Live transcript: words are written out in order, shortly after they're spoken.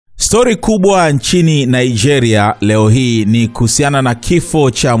Story kubwa nchini Nigeria leo hii ni kuhusiana na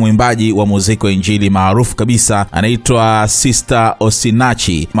kifo cha mwimbaji wa muziki wa injili maarufu kabisa, anaitwa Sister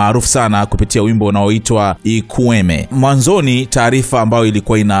Osinachi, maarufu sana kupitia wimbo unaoitwa Ekwueme. Mwanzoni taarifa ambayo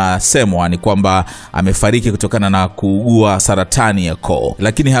ilikuwa inasemwa ni kwamba amefariki kutokana na kuugua saratani ya koo,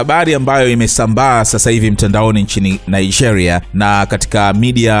 lakini habari ambayo imesambaa sasa hivi mtandaoni nchini Nigeria na katika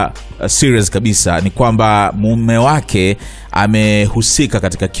media serious kabisa ni kwamba mume wake amehusika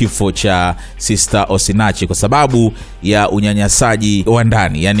katika kifo cha Sister Osinachi kwa sababu ya unyanyasaji wa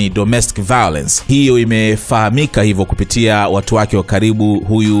ndani, yani domestic violence. Hiyo imefahamika hivyo kupitia watu wake wa karibu,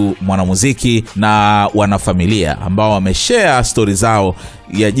 huyu mwanamuziki na wanafamilia ambao wameshare stories zao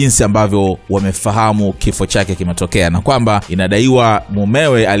ya jinsi ambavyo wamefahamu kifo chake kimetokea, na kwamba inadaiwa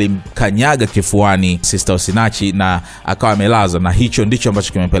mumewe alimkanyaga kifuani Sister Osinachi na akawa amelazwa, na hicho ndicho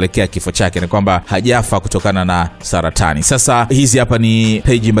ambacho kimepelekea kifo chake, na kwamba hajafa kutokana na saratani. Sasa hizi hapa ni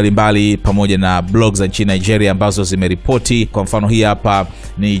page mbalimbali pamoja na blogs za nchini Nigeria ambazo zimeripoti. Kwa mfano hii hapa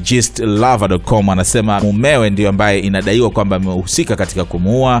ni gistlava.com, anasema mumewe ndio ambaye inadaiwa kwamba amehusika katika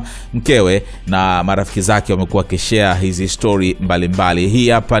kumuua mkewe, na marafiki zake wamekuwa kishare hizi story mbalimbali. Hii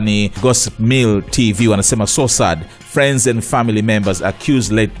hapa ni Gossip Mill TV, wanasema so sad. Friends and family members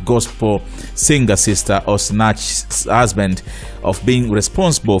accuse late gospel singer Sister Osinachi's husband of being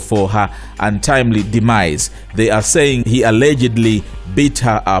responsible for her untimely demise. They are saying he allegedly beat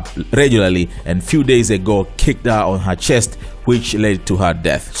her up regularly and few days ago kicked her on her chest, which led to her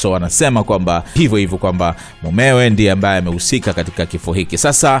death. So anasema kwamba hivyo kwamba mumewe ndiye ambaye amehusika katika kifo hiki.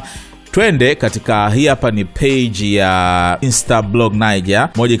 Sasa twende katika hii hapa ni page ya Insta blog Niger,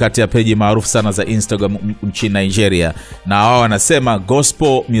 moja kati ya page maarufu sana za Instagram nchini Nigeria, na wao wanasema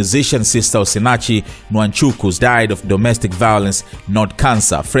gospel musician Sister Osinachi Nwanchukwu's died of domestic violence, not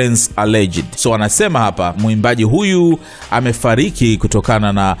cancer, friends alleged. So wanasema hapa mwimbaji huyu amefariki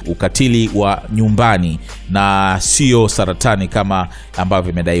kutokana na ukatili wa nyumbani na sio saratani kama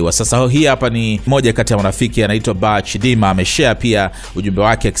ambavyo imedaiwa. Sasa hii hapa ni moja kati ya marafiki anaitwa Bachidima, ameshare pia ujumbe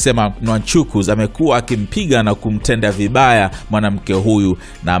wake akisema Nwanchukwu's amekuwa akimpiga na kumtenda vibaya mwanamke huyu,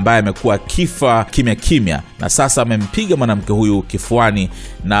 na ambaye amekuwa kifa kimya, na sasa amempiga mwanamke huyu kifuani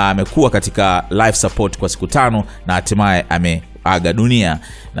na amekuwa katika life support kwa siku 5 na hatimaye ameaga dunia,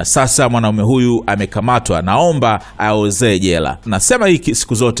 na sasa mwanaume huyu amekamatwa, naomba aozee jela. Nasema hiki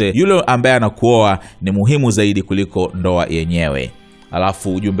siku zote, yule ambaye anakuoa ni muhimu zaidi kuliko ndoa yenyewe.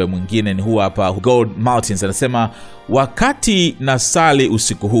 Alafu ujumbe mwingine ni huu hapa. God Martins anasema wakati nasali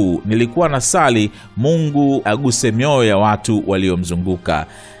usiku huu nilikuwa nasali Mungu aguse mioyo ya watu waliomzunguka,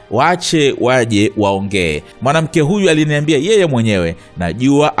 waache waje waongee. Mwanamke huyu aliniambia yeye mwenyewe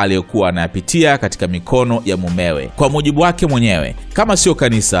najua aliyokuwa anayapitia katika mikono ya mumewe. Kwa mujibu wake mwenyewe, kama sio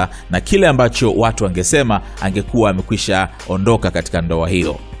kanisa na kile ambacho watu wangesema, angekuwa amekwisha ondoka katika ndoa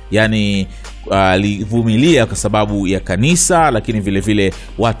hiyo. Yani alivumilia kwa sababu ya kanisa, lakini vile vile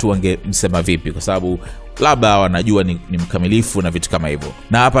watu wangemsema vipi, kwa sababu labda wanajua ni mkamilifu na vitu kama hivyo.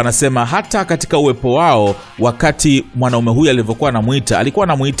 Na hapa anasema hata katika uwepo wao, wakati mwanaume huyu alivyokuwa anamuita, alikuwa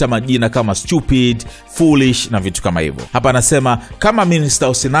anamuita majina kama stupid, foolish na vitu kama hivyo. Hapa anasema kama Minister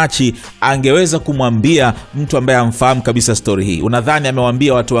Osinachi angeweza kumwambia mtu ambaye amfahamu kabisa story hii, unadhani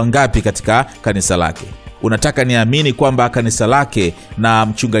amewaambia watu wangapi katika kanisa lake? Unataka niamini kwamba kanisa lake na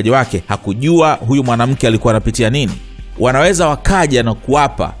mchungaji wake hakujua huyu mwanamke alikuwa anapitia nini? Wanaweza wakaja na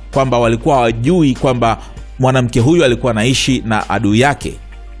kuapa kwamba walikuwa hawajui kwamba mwanamke huyu alikuwa anaishi na adui yake.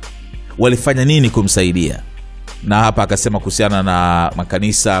 Walifanya nini kumsaidia? Na hapa akasema kuhusiana na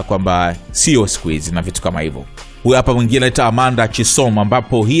makanisa kwamba sio siku hizi na vitu kama hivyo. Huyu hapa mwingine anaitwa Amanda Chisom,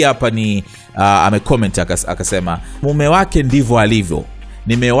 ambapo hii hapa ni amecomment akasema mume wake ndivyo alivyo.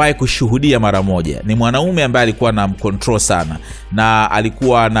 Nimewahi kushuhudia mara moja. Ni mwanaume ambaye alikuwa na mcontrol sana, na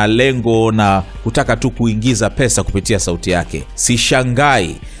alikuwa na lengo na kutaka tu kuingiza pesa kupitia sauti yake.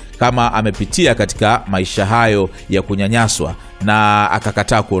 Sishangai kama amepitia katika maisha hayo ya kunyanyaswa na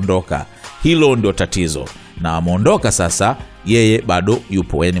akakataa kuondoka. Hilo ndio tatizo, na ameondoka sasa, yeye bado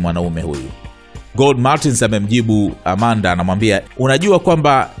yupo, yani mwanaume huyu. God Martins amemjibu Amanda, anamwambia unajua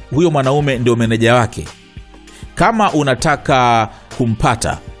kwamba huyo mwanaume ndio meneja wake. Kama unataka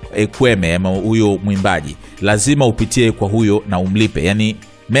kumpata Ekwueme ama huyo mwimbaji, lazima upitie kwa huyo na umlipe. Yani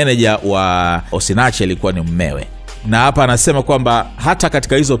manager wa Osinachi alikuwa ni mumewe. Na hapa anasema kwamba hata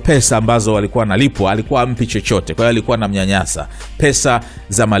katika hizo pesa ambazo walikuwa analipwa, alikuwa ampi chochote. Kwa hiyo alikuwa anamnyanyasa. Pesa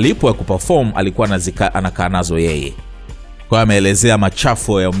za malipo ya kuperform alikuwa anakaa nazo yeye. Kwa ameelezea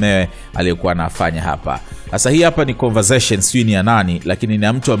machafu ya mumewe aliyokuwa anafanya hapa. Sasa hii hapa ni conversation, sijui ni ya nani, lakini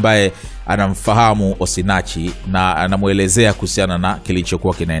ni mtu ambaye anamfahamu Osinachi na anamuelezea kuhusiana na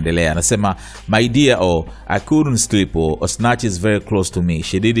kilichokuwa kinaendelea. Anasema, my dear, I couldn't sleep. Osinachi is very close to me.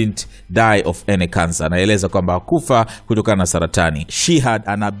 She didn't die of any cancer. Anaeleza kwamba hakufa kutokana na saratani. She had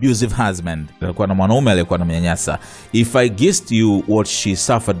an abusive husband. Alikuwa na mwanaume aliyekuwa anamnyanyasa. If I guessed you what she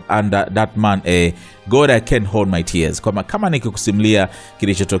suffered under that man, God, I can't hold my tears. Kama nikikusimulia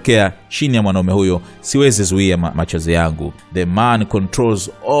kilichotokea chini ya mwanaume huyo, siwezi zuia machozi yangu. The man controls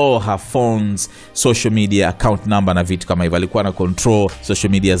all her phones, social media account number na vitu kama hivyo. Alikuwa na control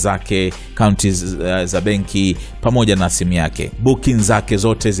social media zake, accounts za benki pamoja na simu yake. Booking zake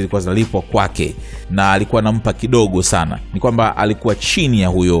zote zilikuwa zinalipwa kwake na alikuwa anampa kidogo sana. Ni kwamba alikuwa chini ya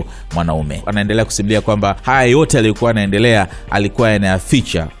huyo mwanaume. Anaendelea kusimulia kwamba haya yote alikuwa anaendelea alikuwa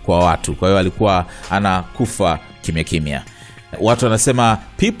anayaficha kwa watu. Kwa hiyo alikuwa anakufa kimya kimya. Watu wanasema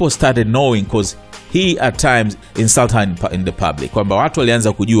people started knowing because he at times insult her in the public. Kwamba watu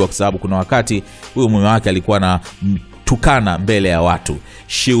walianza kujua kwa sababu kuna wakati huyo mume wake alikuwa na tukana mbele ya watu.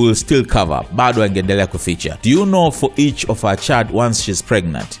 She will still cover. Bado angeendelea kuficha. Do you know for each of her child once she's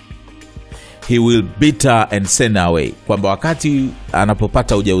pregnant, he will beat her and send her away. Kwamba wakati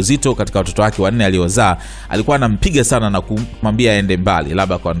anapopata ujauzito katika watoto wake wanne aliozaa, alikuwa anampiga sana na kumwambia aende mbali,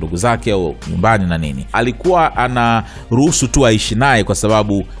 labda kwa ndugu zake au nyumbani na nini. Alikuwa anaruhusu tu aishi naye kwa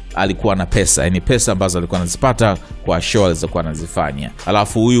sababu alikuwa na pesa, yani pesa ambazo alikuwa anazipata kwa show alizokuwa anazifanya.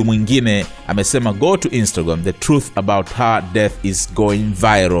 Alafu huyu mwingine amesema, go to Instagram, the truth about her death is going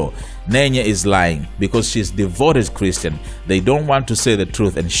viral. Nenye is lying because she's devoted Christian. They don't want to say the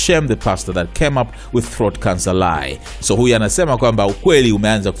truth and shame the pastor that came up with throat cancer lie. So huyu anasema kwamba ukweli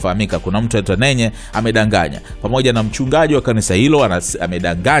umeanza kufahamika. Kuna mtu anaitwa Nenye amedanganya, pamoja na mchungaji wa kanisa hilo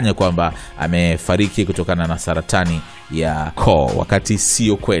amedanganya kwamba amefariki kutokana na saratani ya koo, wakati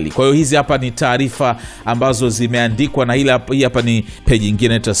sio kweli. Kwa hiyo hizi hapa ni taarifa ambazo zimeandikwa na hii hapa ni page nyingine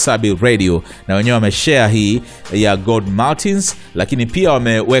inaitwa Sabi Radio, na wenyewe wameshare hii ya God Martins, lakini pia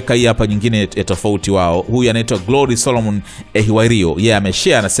wameweka hii hapa nyingine tofauti wao. Huyu anaitwa Glory Solomon Ehiwairio. Yeye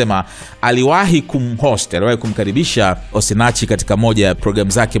ameshare, anasema aliwahi kumkaribisha Osinachi katika moja ya program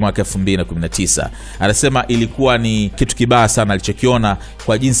zake mwaka 2019. Anasema ilikuwa ni kitu kibaya sana alichokiona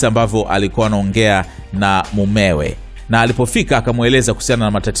kwa jinsi ambavyo alikuwa anaongea na mumewe, na alipofika akamueleza kuhusiana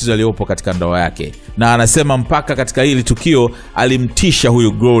na matatizo yaliyopo katika ndoa yake. Na anasema mpaka katika hili tukio alimtisha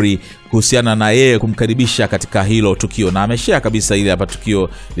huyu Glory kuhusiana na yeye kumkaribisha katika hilo tukio, na ameshare kabisa ile hapa tukio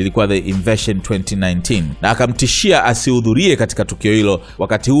lilikuwa the Invasion 2019, na akamtishia asihudhurie katika tukio hilo.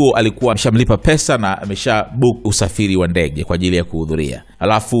 Wakati huo alikuwa ameshamlipa pesa na ameshabook usafiri wa ndege kwa ajili ya kuhudhuria.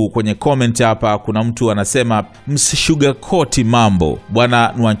 Alafu kwenye comment hapa kuna mtu anasema, msisugarcoat mambo.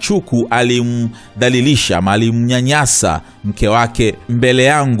 Bwana Nwachukwu alimdhalilisha ama alimnyanyasa mke wake mbele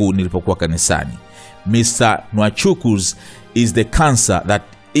yangu nilipokuwa kanisani. Mr. Nwachukwu is the cancer that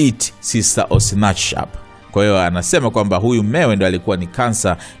eat Sister Osinachi up. Kwa hiyo anasema kwamba huyu mumewe ndo alikuwa ni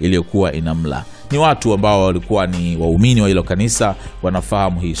kansa iliyokuwa inamla. Ni watu ambao walikuwa ni waumini wa hilo kanisa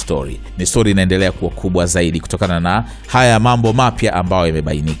wanafahamu hii story. Ni story inaendelea kuwa kubwa zaidi kutokana na haya mambo mapya ambayo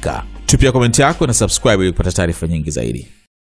yamebainika. Tupia comment yako na subscribe ili kupata taarifa nyingi zaidi.